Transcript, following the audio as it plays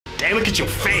Hey, look at your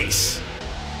face.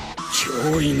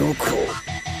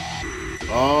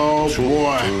 Oh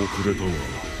boy.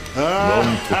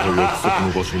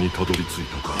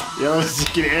 Yo,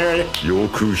 secret area.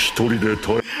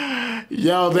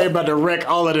 Yo, they about to wreck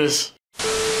all of this.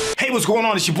 Hey, what's going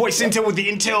on? It's your boy Syntell with the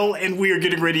Intel, and we are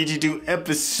getting ready to do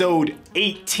episode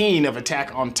 18 of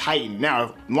Attack on Titan.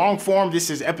 Now, long form,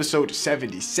 this is episode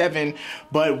 77,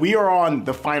 but we are on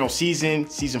the final season,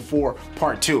 season 4,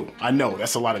 part 2. I know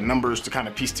that's a lot of numbers to kind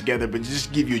of piece together, but just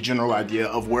to give you a general idea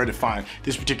of where to find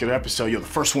this particular episode. Yo, the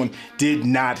first one did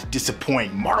not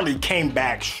disappoint. Marley came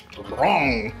back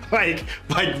strong. Like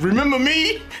remember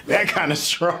me? That kind of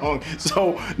strong.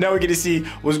 So now we get to see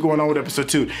what's going on with episode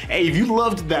 2. Hey, if you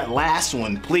loved that last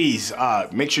one, please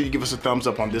make sure you give us a thumbs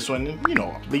up on this one, and you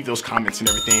know, leave those comments and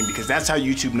everything, because that's how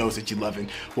YouTube knows that you're loving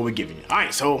what we're giving you. All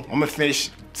right, so I'm gonna finish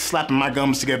slapping my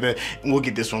gums together and we'll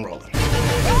get this one rolling.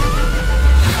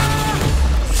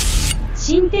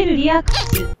 Syntell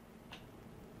reacts.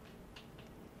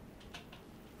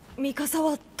 Mikasa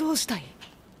wa dou shitai?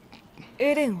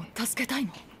 Eren wo tasuketai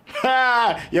no?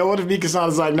 Yo, what if Mikasa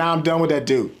is like, nah, I'm done with that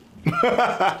dude?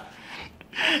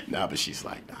 Nah, but she's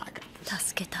like, nah, I got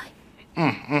this.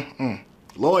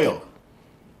 Loyal.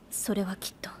 それは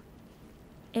きっと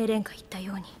エレンが言った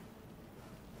ように。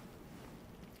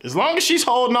 As long as she's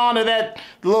holding on to that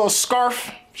little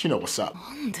scarf, she know what's up.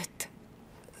 なんでって。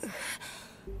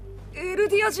エル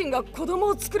ディア人が子供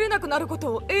を作れなくなるこ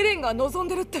とをエレンが望ん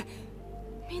でるって、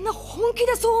みんな本気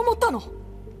でそう思ったの？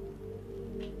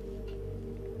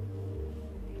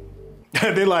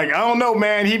 They're like, I don't know,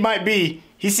 man. He might be.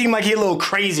 He seemed like he's a little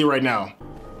crazy right now.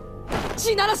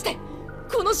 血ならして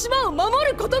この島を守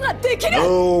ることができる。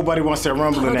 Nobody wants that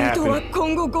rumbling to パラディ島は happen.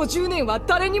 今後50年は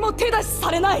誰にも手出し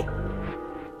されない。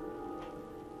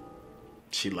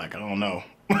 She like, I don't know.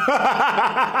 I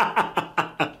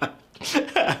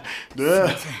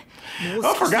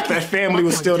forgot that family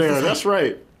was still there. That's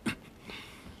right.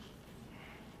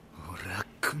 俺は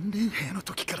訓練兵の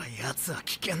時から奴は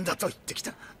危険だと言ってき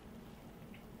た。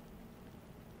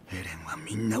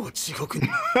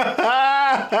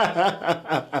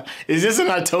 Is this an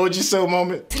I told you so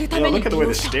moment? Yo, look at the way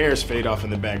the stairs fade off in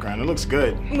the background. It looks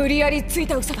good. 無理やりつい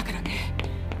た嘘だからね。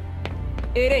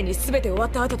エレンに全て終わ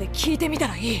った後で聞いてみた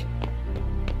らいい。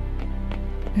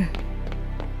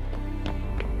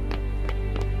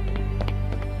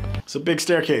It's a big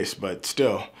staircase, but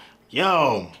still.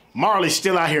 Yo, Marley's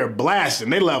still out here blasting.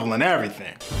 They leveling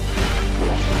everything.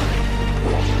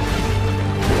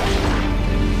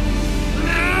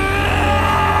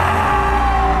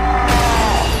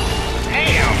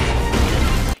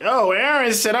 Yo,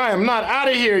 Aaron said I am not out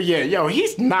of here yet. Yo,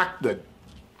 he's knocked the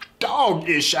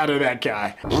dog-ish out of that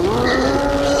guy. Oh,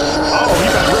 he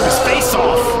about to rip his face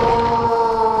off.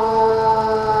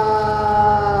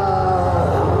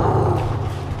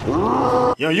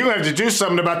 Yo, you have to do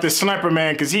something about this sniper,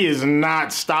 man, because he is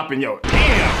not stopping. Yo,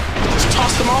 damn! Just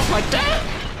tossed him off like that?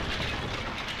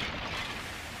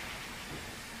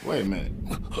 Wait a minute.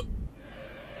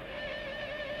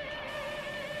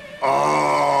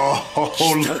 Oh,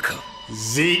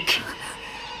 Zeke.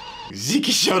 Zeke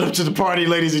showed up to the party,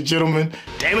 ladies and gentlemen.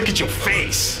 Hey, look at your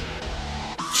face.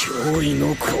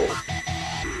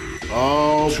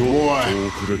 Oh, boy.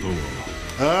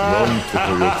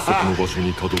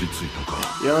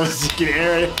 Yo, secret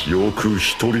area.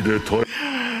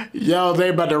 Yo, they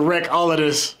about to wreck all of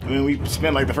this. I mean, we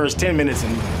spent like the first 10 minutes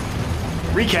in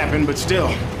recapping, but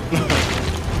still.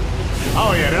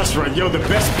 Oh yeah, that's right. Yo, the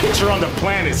best pitcher on the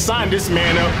planet. Sign this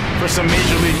man up for some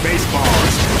Major League Baseball.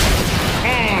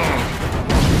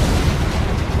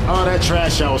 Oh, that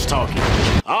trash I was talking.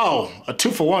 Oh, a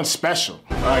 2-for-1 special.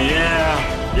 Oh yeah,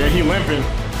 he limping.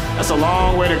 That's a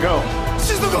long way to go.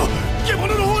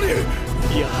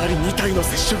 やはり2体の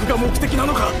接触が目的な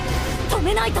のか。止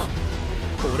めないと。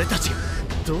俺たちが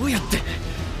どうやって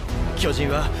巨人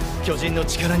は巨人の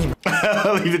力に。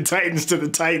 Leave the Titans to the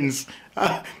Titans.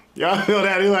 Y'all feel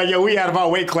that? He's like, yo, we out of our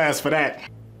weight class for that.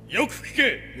 よく聞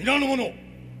け、皆の者。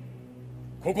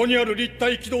ここにある立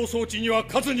体起動装置には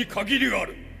数に限りがあ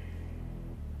る。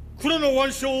黒の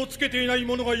腕章をつけていない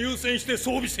者が優先して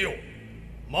装備せよ。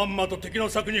まんまと敵の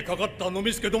策にかかったの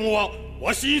みすけどもは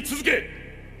わしに続け。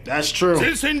 That's true.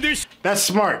 That's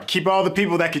smart. Keep all the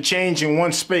people that could change in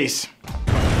one space.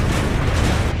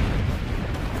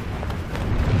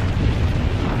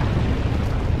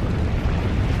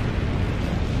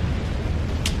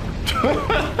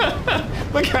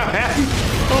 Look how happy.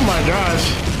 Oh my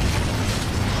gosh.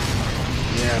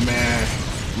 Yeah, man.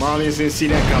 Marley didn't see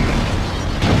that coming.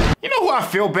 You know who I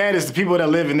feel bad is the people that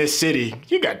live in this city.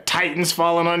 You got titans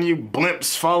falling on you,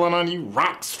 blimps falling on you,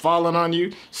 rocks falling on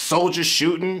you, soldiers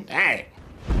shooting. Hey.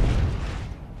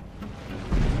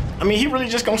 I mean, he really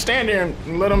just gonna stand there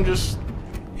and let them just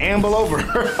amble over.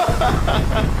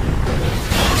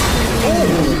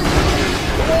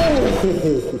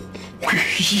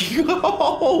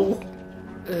 Yo.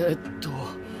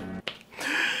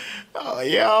 Oh,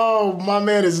 yo, my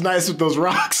man is nice with those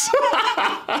rocks.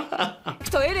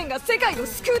 とエレンが世界を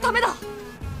救うためだ。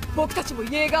僕たちも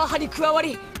イエーガー派に加わ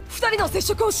り、二人の接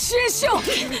触を支援しよう。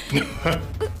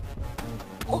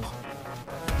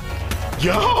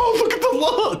Yo, look at the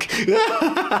look.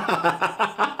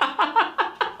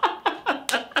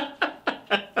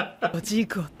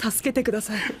 Jake を助けてくだ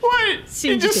さい。What?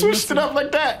 He just switched it up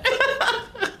like that.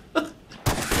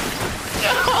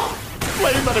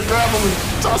 Like you better grab him and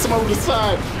toss him over the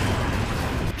side.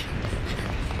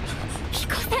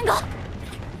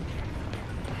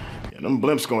 Yeah, them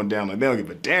blimps going down like they don't give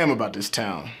a damn about this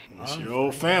town. It's your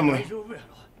old family.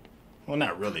 Well,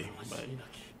 not really, but.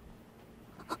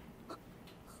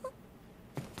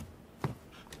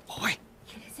 Boy.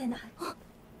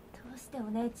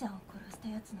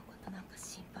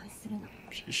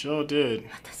 She sure did.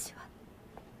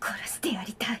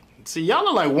 See, y'all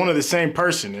are like one of the same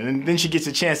person, and then she gets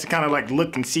a chance to kind of like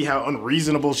look and see how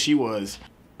unreasonable she was.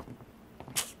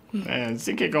 Man,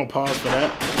 Zeke ain't gonna pause for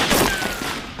that.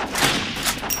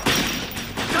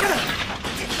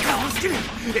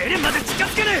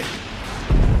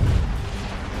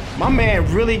 My man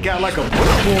really got like a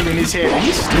bullet wound in his head, and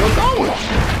he's still going.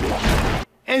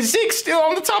 And Zeke's still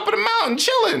on the top of the mountain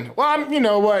chilling. Well, you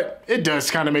know what? It does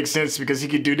kind of make sense because he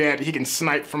could do that. He can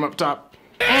snipe from up top.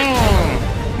 You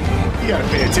gotta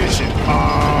pay attention.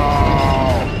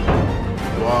 Oh.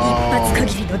 Whoa.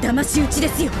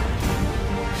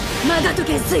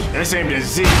 That's aimed at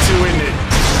Zeke too, isn't it?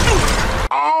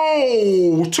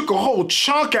 Oh, took a whole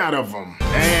chunk out of him.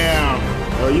 Damn.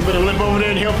 Well, you better limp over there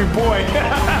and help your boy.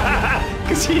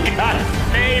 Cause he got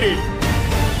faded.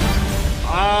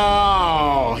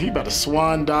 Oh, he about to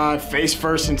swan dive face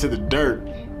first into the dirt.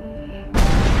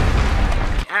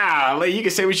 Ah, like, you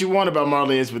can say what you want about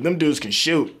Marlians, but them dudes can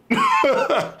shoot. Dang.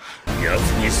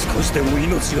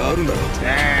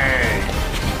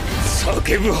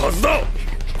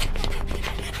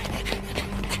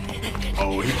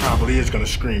 Oh, he probably is gonna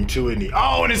scream too, isn't he?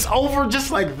 Oh, and it's over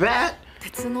just like that?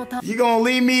 You gonna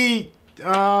leave me?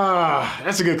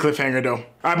 That's a good cliffhanger though. All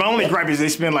right, my only gripe is they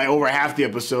spent like over half the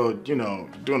episode, you know,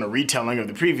 doing a retelling of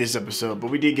the previous episode, but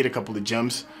we did get a couple of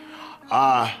gems.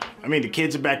 I mean, the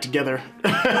kids are back together.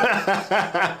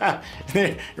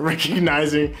 They're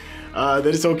recognizing that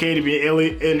it's okay to be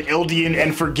an Eldian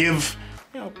and forgive.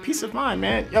 You know, peace of mind,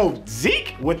 man. Yo,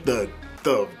 Zeke with the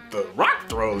rock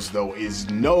throws though is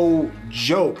no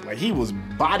joke. Like, he was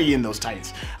bodying those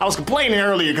Titans. I was complaining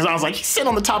earlier because I was like, he's sitting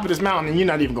on the top of this mountain and you're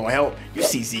not even gonna help. You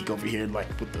see Zeke over here like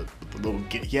with the little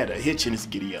he had a hitch in his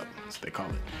giddy up. That's what they call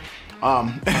it.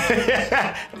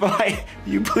 Like,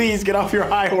 you please get off your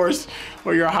high horse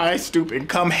or your high stoop and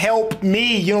come help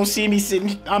me. You don't see me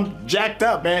sitting, I'm jacked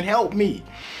up, man. Help me.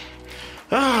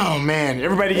 Oh man,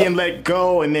 everybody getting let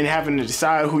go and then having to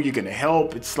decide who you're gonna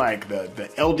help. It's like the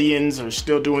Eldians are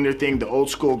still doing their thing. The old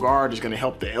school guard is gonna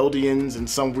help the Eldians in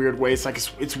some weird way. It's like,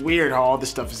 it's weird how all this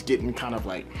stuff is getting kind of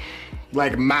like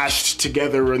mashed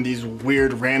together in these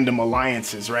weird random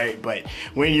alliances, right? But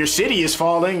when your city is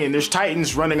falling and there's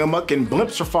Titans running amok and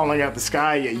blimps are falling out the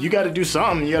sky, you gotta do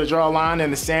something. You gotta draw a line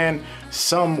in the sand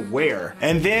somewhere.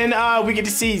 And then we get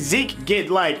to see Zeke get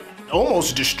like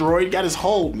almost destroyed, got his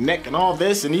whole neck and all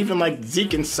this, and even like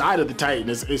Zeke inside of the Titan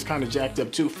is kind of jacked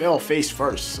up too, fell face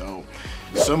first. So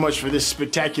much for this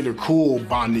spectacular, cool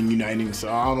bonding, uniting.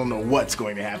 So I don't know what's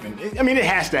going to happen. I mean, it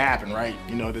has to happen, right?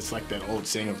 You know, that's like that old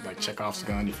saying of like Chekhov's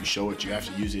gun. If you show it, you have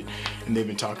to use it. And they've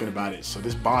been talking about it. So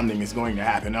this bonding is going to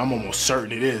happen. I'm almost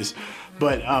certain it is.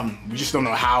 But we just don't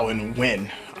know how and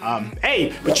when.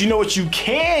 Hey, but you know what you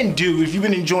can do if you've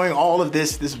been enjoying all of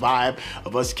this vibe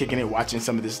of us kicking it, watching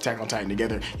some of this Attack on Titan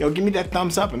together. Yo, give me that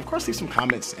thumbs up and of course leave some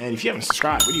comments. And if you haven't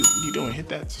subscribed, what are you doing? Hit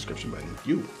that subscription button.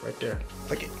 You right there.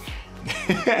 Click it.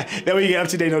 That way you get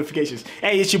up-to-date notifications.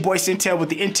 Hey, it's your boy Syntell with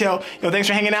the Intel. Yo, thanks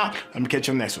for hanging out. I'm gonna catch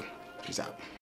you on the next one. Peace out.